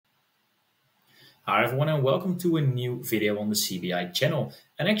Hi everyone and welcome to a new video on the CBI channel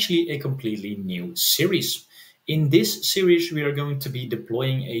and actually a completely new series. In this series we are going to be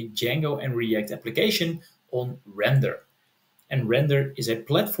deploying a Django and React application on Render. And Render is a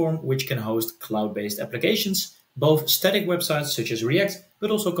platform which can host cloud-based applications, both static websites such as React,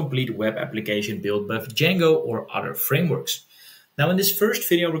 but also complete web application built by Django or other frameworks. Now in this first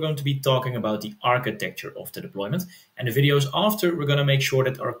video, we're going to be talking about the architecture of the deployment, and the videos after, we're going to make sure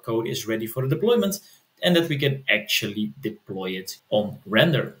that our code is ready for the deployment and that we can actually deploy it on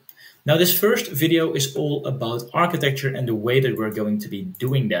Render. Now this first video is all about architecture and the way that we're going to be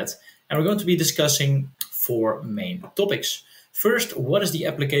doing that. And we're going to be discussing four main topics. First, what is the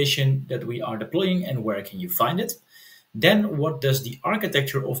application that we are deploying and where can you find it? Then what does the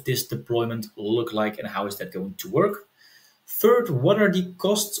architecture of this deployment look like and how is that going to work? Third, what are the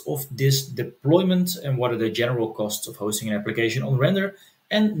costs of this deployment and what are the general costs of hosting an application on Render?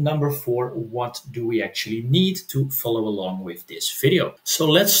 And number four, what do we actually need to follow along with this video? So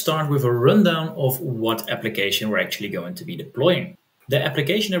let's start with a rundown of what application we're actually going to be deploying. The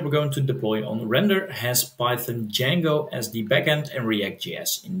application that we're going to deploy on Render has Python Django as the backend and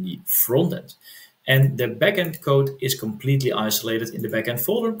React.js in the frontend. And the backend code is completely isolated in the backend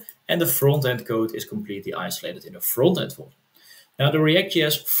folder and the frontend code is completely isolated in the frontend folder. Now the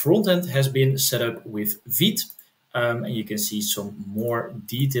React.js frontend has been set up with Vite, and you can see some more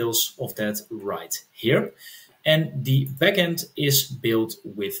details of that right here. And the backend is built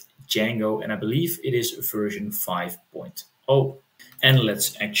with Django, and I believe it is version 5.0. And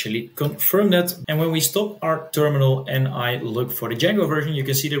let's actually confirm that. And when we stop our terminal and I look for the Django version, you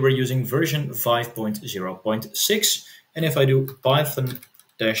can see that we're using version 5.0.6. And if I do Python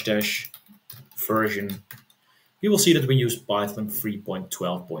 -- version, you will see that we use Python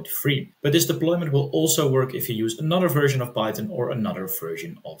 3.12.3. But this deployment will also work if you use another version of Python or another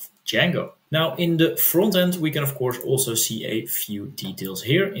version of Django. Now in the front end, we can of course also see a few details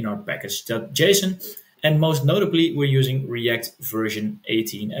here in our package.json. And most notably, we're using React version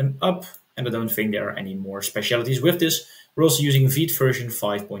 18 and up. And I don't think there are any more specialities with this. We're also using Vite version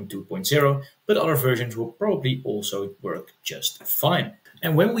 5.2.0, but other versions will probably also work just fine.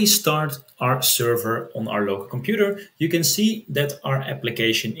 And when we start our server on our local computer, you can see that our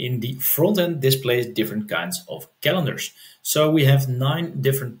application in the front end displays different kinds of calendars. So we have 9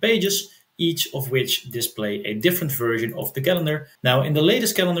 different pages, each of which display a different version of the calendar. Now in the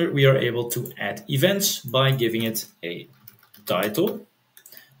latest calendar, we are able to add events by giving it a title,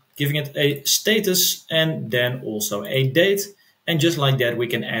 giving it a status, and then also a date. And just like that, we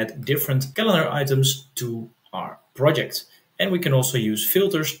can add different calendar items to our project. And we can also use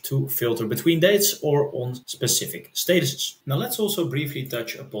filters to filter between dates or on specific statuses. Now let's also briefly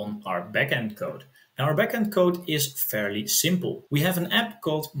touch upon our backend code. Now our backend code is fairly simple. We have an app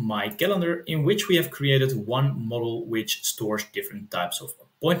called My Calendar in which we have created one model which stores different types of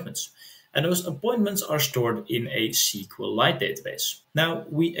appointments. And those appointments are stored in a SQLite database. Now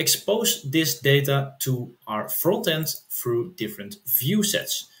we expose this data to our front end through different view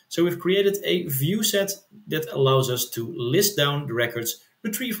sets. So we've created a view set that allows us to list down the records,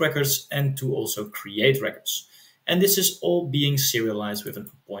 retrieve records, and to also create records. And this is all being serialized with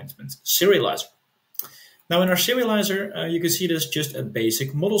an appointment serializer. Now in our serializer, you can see there's just a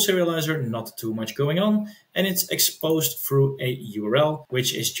basic model serializer, not too much going on, and it's exposed through a URL,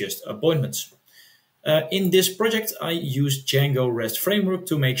 which is just appointments. In this project, I use Django REST framework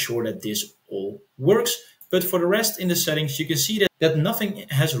to make sure that this all works. But for the rest in the settings, you can see that nothing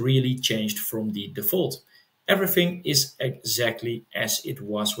has really changed from the default. Everything is exactly as it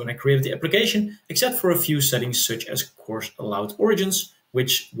was when I created the application, except for a few settings such as course allowed origins,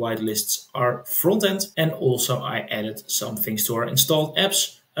 which whitelists our front end. And also I added some things to our installed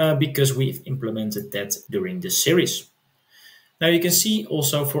apps because we've implemented that during this series. Now you can see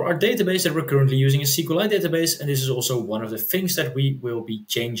also for our database that we're currently using a SQLite database, and this is also one of the things that we will be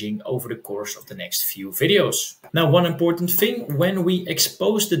changing over the course of the next few videos. Now one important thing, when we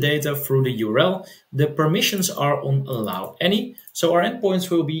expose the data through the URL, the permissions are on allow any, so our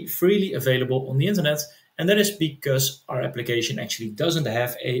endpoints will be freely available on the internet, and that is because our application actually doesn't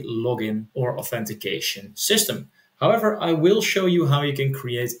have a login or authentication system. However, I will show you how you can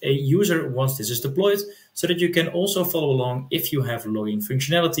create a user once this is deployed so that you can also follow along if you have login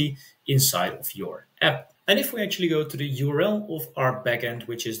functionality inside of your app. And if we actually go to the URL of our backend,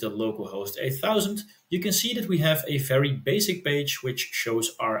 which is the localhost 8000, you can see that we have a very basic page which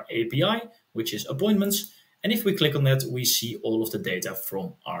shows our API, which is appointments. And if we click on that, we see all of the data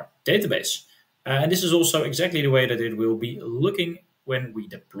from our database. And this is also exactly the way that it will be looking when we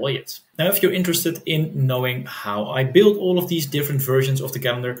deploy it. Now, if you're interested in knowing how I build all of these different versions of the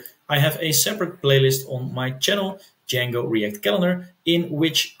calendar, I have a separate playlist on my channel, Django React Calendar, in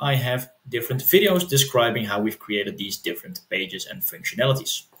which I have different videos describing how we've created these different pages and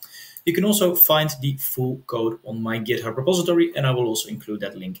functionalities. You can also find the full code on my GitHub repository, and I will also include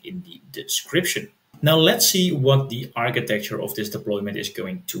that link in the description. Now let's see what the architecture of this deployment is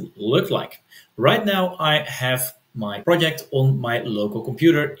going to look like. Right now I have my project on my local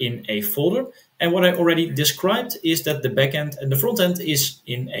computer in a folder, and what I already described is that the backend and the frontend is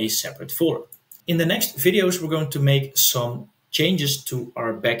in a separate folder. In the next videos, we're going to make some changes to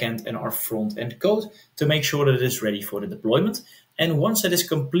our backend and our front-end code to make sure that it is ready for the deployment. And once that is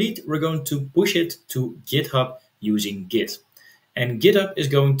complete, we're going to push it to GitHub using Git. And GitHub is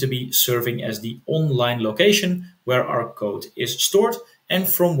going to be serving as the online location where our code is stored and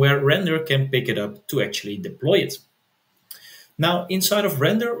from where Render can pick it up to actually deploy it. Now, inside of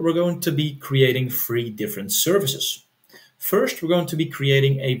Render, we're going to be creating 3 different services. First, we're going to be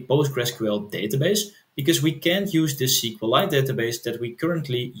creating a PostgreSQL database because we can't use this SQLite database that we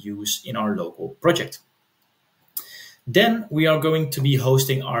currently use in our local project. Then we are going to be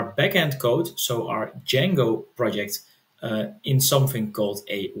hosting our backend code, so our Django project, in something called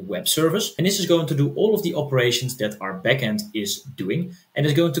a web service. And this is going to do all of the operations that our backend is doing and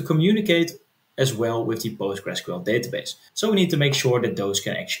is going to communicate as well with the PostgreSQL database. So we need to make sure that those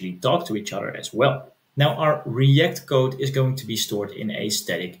can actually talk to each other as well. Now our React code is going to be stored in a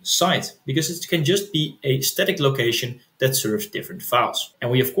static site because it can just be a static location that serves different files.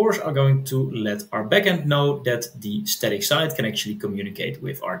 And we of course are going to let our backend know that the static site can actually communicate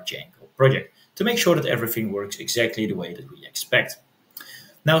with our Django project to make sure that everything works exactly the way that we expect.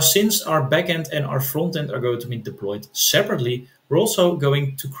 Now, since our backend and our frontend are going to be deployed separately, we're also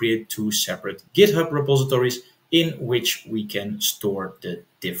going to create 2 separate GitHub repositories in which we can store the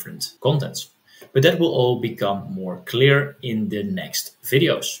different contents. But that will all become more clear in the next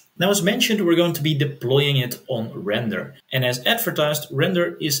videos. Now, as mentioned, we're going to be deploying it on Render. And as advertised,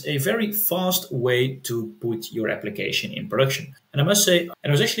 Render is a very fast way to put your application in production. And I must say,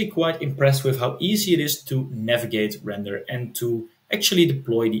 I was actually quite impressed with how easy it is to navigate Render and to actually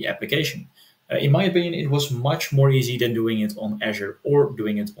deploy the application. In my opinion, it was much more easy than doing it on Azure or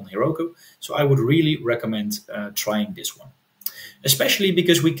doing it on Heroku. So I would really recommend trying this one. Especially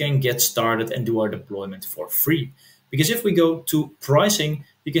because we can get started and do our deployment for free. Because if we go to pricing,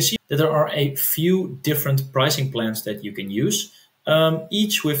 you can see that there are a few different pricing plans that you can use,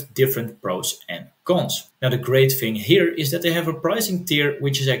 each with different pros and cons. Now, the great thing here is that they have a pricing tier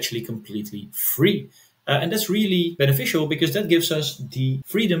which is actually completely free. And that's really beneficial because that gives us the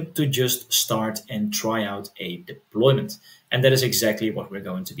freedom to just start and try out a deployment. And that is exactly what we're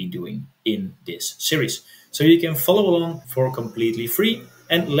going to be doing in this series. So you can follow along for completely free.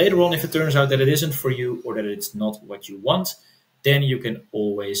 And later on, if it turns out that it isn't for you or that it's not what you want, then you can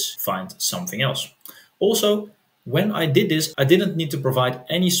always find something else. Also, when I did this, I didn't need to provide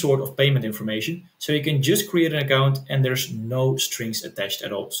any sort of payment information. So you can just create an account and there's no strings attached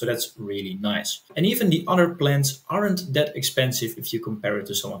at all. So that's really nice. And even the other plans aren't that expensive if you compare it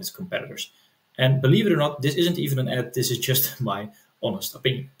to some of its competitors. And believe it or not, this isn't even an ad. This is just my honest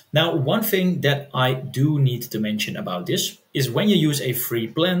opinion. Now, one thing that I do need to mention about this is when you use a free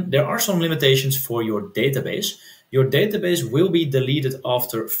plan, there are some limitations for your database. Your database will be deleted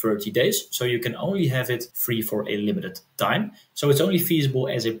after 30 days, so you can only have it free for a limited time. So it's only feasible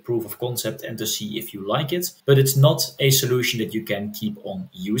as a proof of concept and to see if you like it, but it's not a solution that you can keep on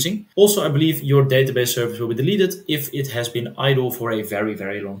using. Also, I believe your database service will be deleted if it has been idle for a very,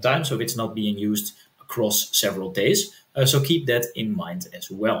 very long time, so if it's not being used across several days. So keep that in mind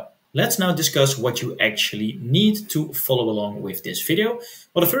as well. Let's now discuss what you actually need to follow along with this video.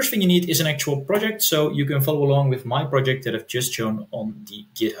 Well, the first thing you need is an actual project. So you can follow along with my project that I've just shown on the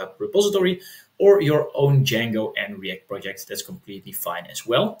GitHub repository, or your own Django and React project. That's completely fine as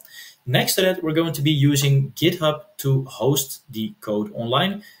well. Next to that, we're going to be using GitHub to host the code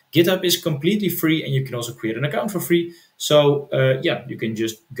online. GitHub is completely free and you can also create an account for free. So yeah, you can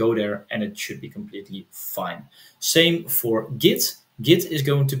just go there and it should be completely fine. Same for Git. Git is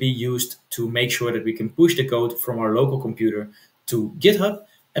going to be used to make sure that we can push the code from our local computer to GitHub.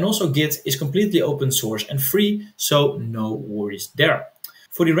 And also Git is completely open source and free, so no worries there.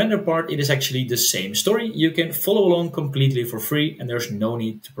 For the render part, it is actually the same story. You can follow along completely for free and there's no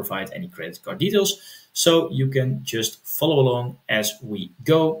need to provide any credit card details. So you can just follow along as we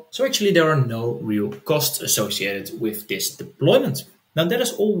go. So actually there are no real costs associated with this deployment. Now that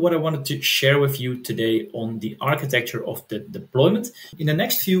is all what I wanted to share with you today on the architecture of the deployment. In the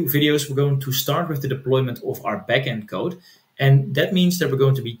next few videos, we're going to start with the deployment of our backend code. And that means that we're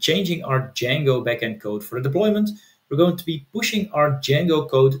going to be changing our Django backend code for the deployment. We're going to be pushing our Django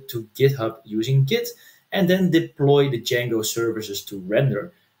code to GitHub using Git, and then deploy the Django services to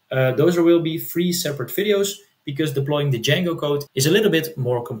render. Those will be 3 separate videos because deploying the Django code is a little bit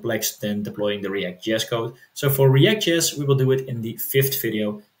more complex than deploying the React.js code. So for React.js, we will do it in the 5th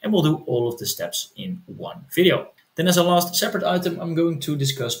video, and we'll do all of the steps in one video. Then as a last separate item, I'm going to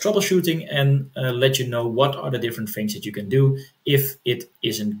discuss troubleshooting and let you know what are the different things that you can do if it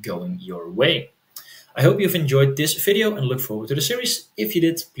isn't going your way. I hope you've enjoyed this video and look forward to the series. If you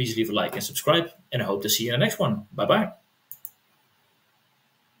did, please leave a like and subscribe, and I hope to see you in the next one. Bye bye.